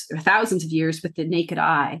years or thousands of years with the naked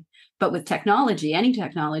eye. But with technology, any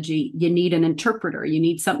technology, you need an interpreter. You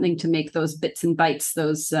need something to make those bits and bytes,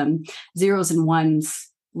 those zeros and ones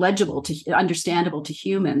legible to understandable to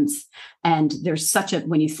humans. And there's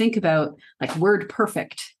when you think about like Word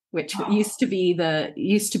Perfect, which used to be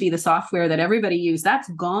the software that everybody used, that's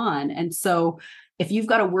gone. And so if you've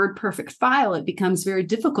got a Word Perfect file, it becomes very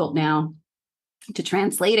difficult now to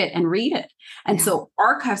translate it and read it. And so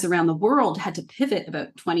archives around the world had to pivot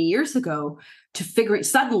about 20 years ago to figure it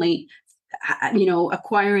suddenly,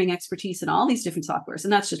 acquiring expertise in all these different softwares.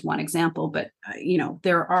 And that's just one example, but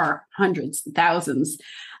there are hundreds, thousands.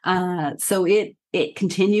 So it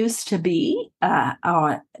continues to be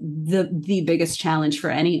the biggest challenge for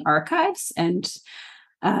any archives. And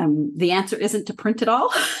the answer isn't to print it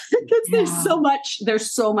all, because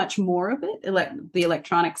there's so much more of it, the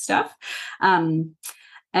electronic stuff. And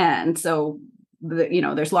so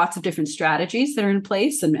there's lots of different strategies that are in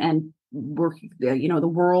place, and we're, the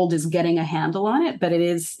world is getting a handle on it, but it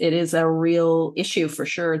is a real issue for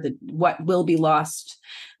sure, that what will be lost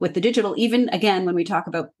with the digital. Even again, when we talk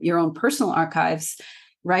about your own personal archives,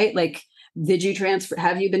 right? Like,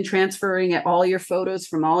 have you been transferring all your photos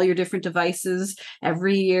from all your different devices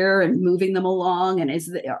every year and moving them along? And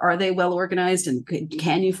are they well organized, and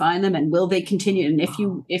can you find them, and will they continue? And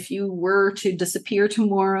if you were to disappear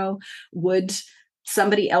tomorrow, would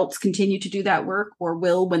somebody else continue to do that work, or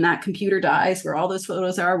when that computer dies where all those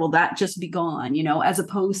photos are, will that just be gone, as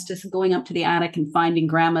opposed to going up to the attic and finding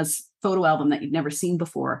grandma's photo album that you've never seen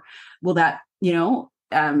before? Will that,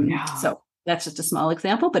 so that's just a small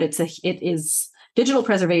example, but it is digital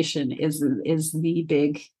preservation is the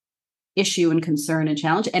big issue and concern and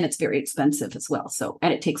challenge, and it's very expensive as well. So,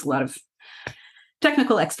 and it takes a lot of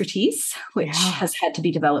technical expertise, which has had to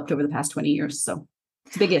be developed over the past 20 years. So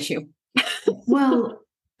it's a big issue. Well,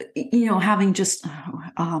 having just,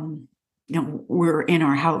 we're in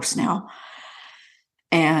our house now,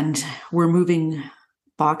 and we're moving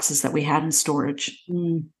boxes that we had in storage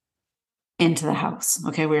into the house.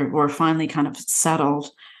 Okay, we're finally kind of settled,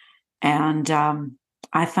 and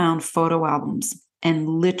I found photo albums, and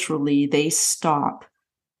literally they stop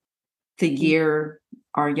the year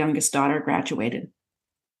our youngest daughter graduated.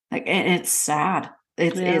 Like, and it's sad.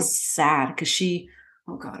 It is sad, because she,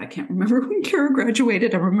 oh God, I can't remember when Kara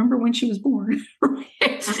graduated. I remember when she was born.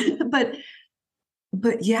 but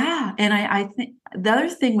yeah, and I think the other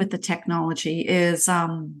thing with the technology is,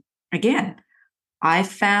 again, I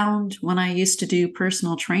found when I used to do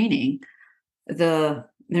personal training, they're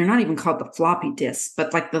not even called the floppy disks,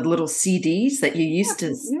 but like the little CDs that you used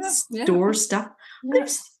to store stuff. Yeah.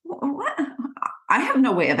 I have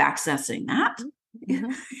no way of accessing that.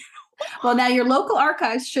 Mm-hmm. Well, now your local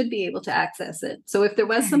archives should be able to access it. So if there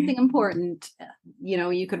was something important,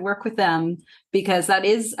 you could work with them, because that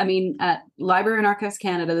is, at Library and Archives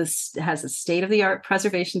Canada, this has a state-of-the-art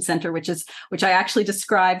preservation center, which I actually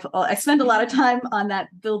describe. I spend a lot of time on that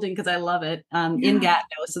building because I love it, in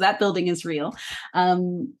Gatineau. So that building is real.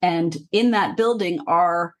 And in that building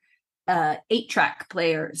are 8-track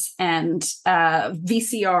players and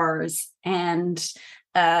VCRs and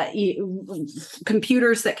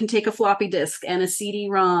computers that can take a floppy disk and a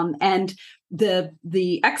CD-ROM, and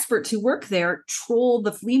the experts who work there troll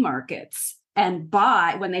the flea markets and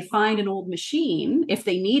buy, when they find an old machine, if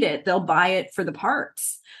they need it, they'll buy it for the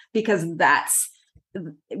parts, because that's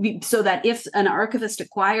so that if an archivist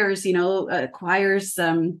acquires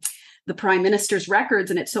the Prime Minister's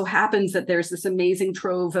records, and it so happens that there's this amazing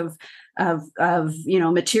trove of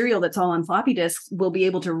material that's all on floppy disks, we'll be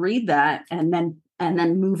able to read that and then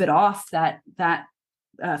move it off that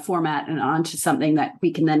format and onto something that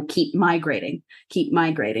we can then keep migrating.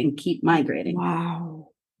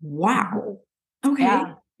 Wow. Okay.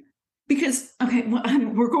 Yeah. Because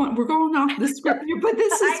we're going off the script here, but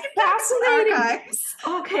this is fascinating.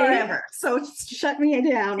 Okay. Whatever. So shut me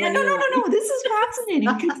down. Yeah, no. This is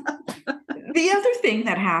fascinating. The other thing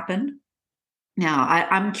that happened. Now,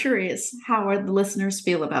 I'm curious how our listeners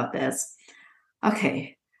feel about this.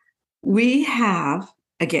 Okay. We have,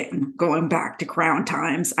 again, going back to Crown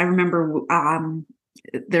times, I remember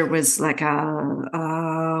there was like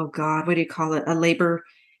a labor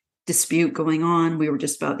dispute going on. We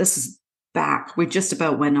just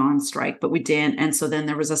about went on strike, but we didn't. And so then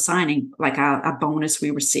there was a signing, like a bonus we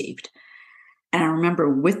received. And I remember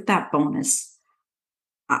with that bonus,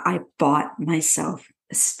 I bought myself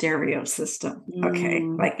a stereo system. Okay.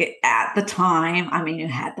 Like at the time, I mean, you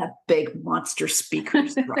had that big monster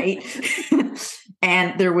speakers, right?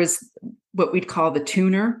 And there was what we'd call the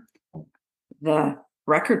tuner, the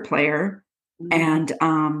record player, and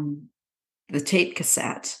the tape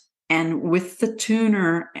cassette. And with the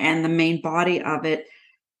tuner and the main body of it,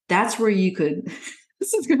 that's where you could,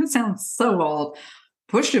 this is going to sound so old,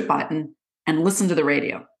 push a button and listen to the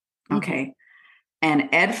radio. Okay. And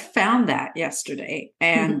Ed found that yesterday,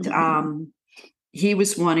 and he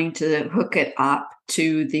was wanting to hook it up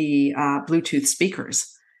to the Bluetooth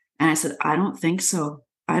speakers. And I said, I don't think so.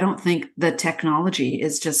 I don't think the technology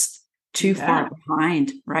is just too far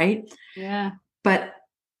behind, right? Yeah. But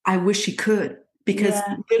I wish he could, because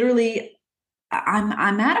literally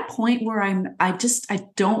I'm at a point where I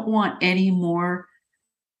don't want any more,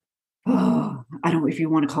 I don't know if you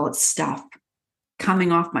want to call it stuff,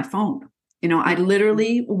 coming off my phone. You know, I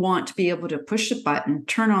literally want to be able to push a button,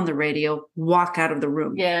 turn on the radio, walk out of the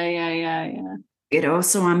room. Yeah. You know,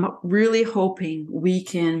 so I'm really hoping we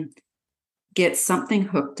can get something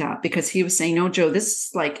hooked up, because he was saying, no, Joe, this is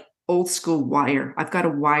like old school wire. I've got to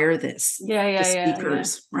wire this to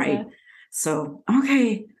speakers, right? Yeah. So,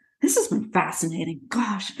 okay, this has been fascinating.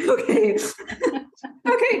 Gosh, okay.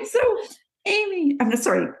 Okay, so Amy,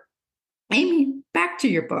 back to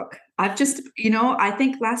your book. I've just, I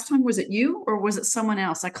think last time, was it you or was it someone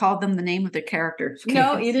else? I called them the name of their character. Okay.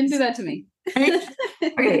 No, you didn't do that to me.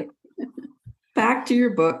 Okay. Back to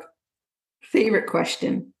your book. Favorite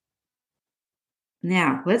question.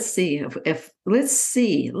 Now, let's see let's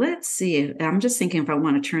see. I'm just thinking if I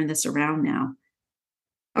want to turn this around now.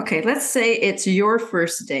 Okay, let's say it's your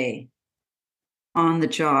first day on the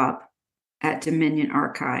job at Dominion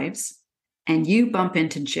Archives and you bump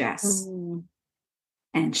into Jess.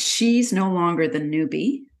 And she's no longer the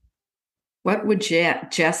newbie. What would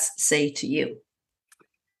Jess say to you?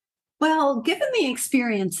 Well, given the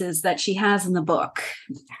experiences that she has in the book,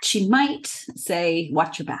 she might say,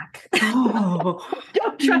 watch your back. Oh.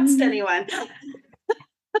 Don't trust anyone.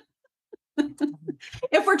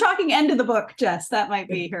 If we're talking end of the book, Jess, that might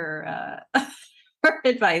be her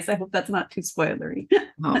advice. I hope that's not too spoilery.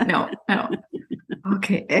 Oh, no.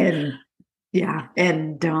 Okay. And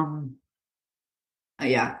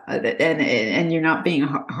you're not being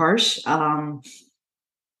harsh.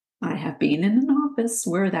 I have been in an office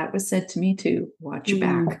where that was said to me too. Watch your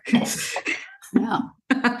back. Yeah.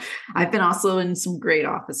 I've been also in some great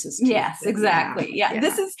offices too. Yes, exactly. Yeah.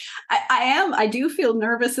 This is, I do feel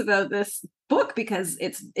nervous about this book because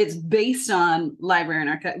it's based on Library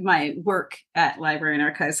and Archives, my work at Library and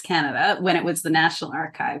Archives Canada when it was the National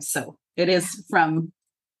Archives. So it is from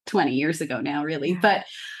 20 years ago now, really. But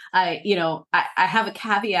I have a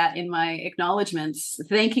caveat in my acknowledgements,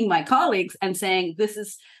 thanking my colleagues and saying,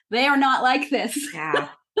 they are not like this. Yeah.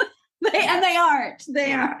 And they aren't.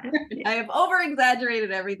 They are. I have over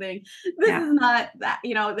exaggerated everything. This is not that,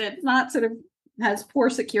 it's not sort of has poor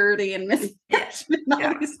security and mismanagement and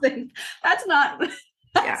all these things. That's not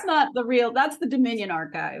the real, that's the Dominion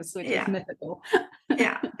Archives, which is mythical.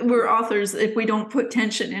 Yeah. We're authors. If we don't put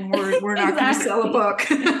tension in, we're not going to sell a book.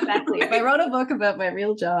 Exactly. If I wrote a book about my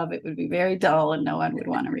real job, it would be very dull and no one would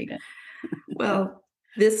want to read it. Well,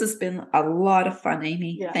 this has been a lot of fun,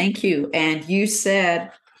 Amy. Yeah. Thank you. And you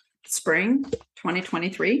said spring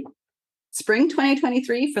 2023? Spring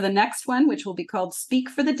 2023 for the next one, which will be called Speak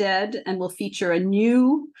for the Dead, and will feature a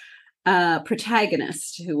new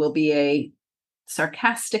protagonist who will be a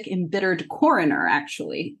sarcastic, embittered coroner,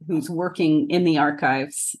 actually, who's working in the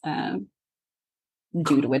archives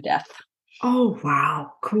due to a death. Oh,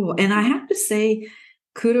 wow. Cool. And I have to say,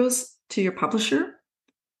 kudos to your publisher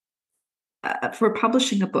for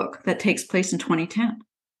publishing a book that takes place in 2010.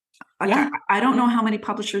 I don't know how many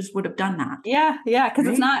publishers would have done that. Yeah,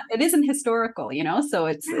 because it isn't historical, so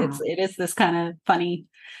it is this kind of funny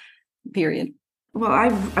period. Well,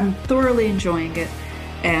 I'm thoroughly enjoying it,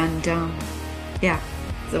 and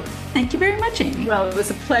so thank you very much, Amy. Well, it was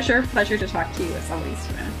a pleasure to talk to you as always.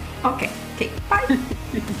 Okay, bye.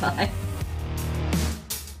 Bye.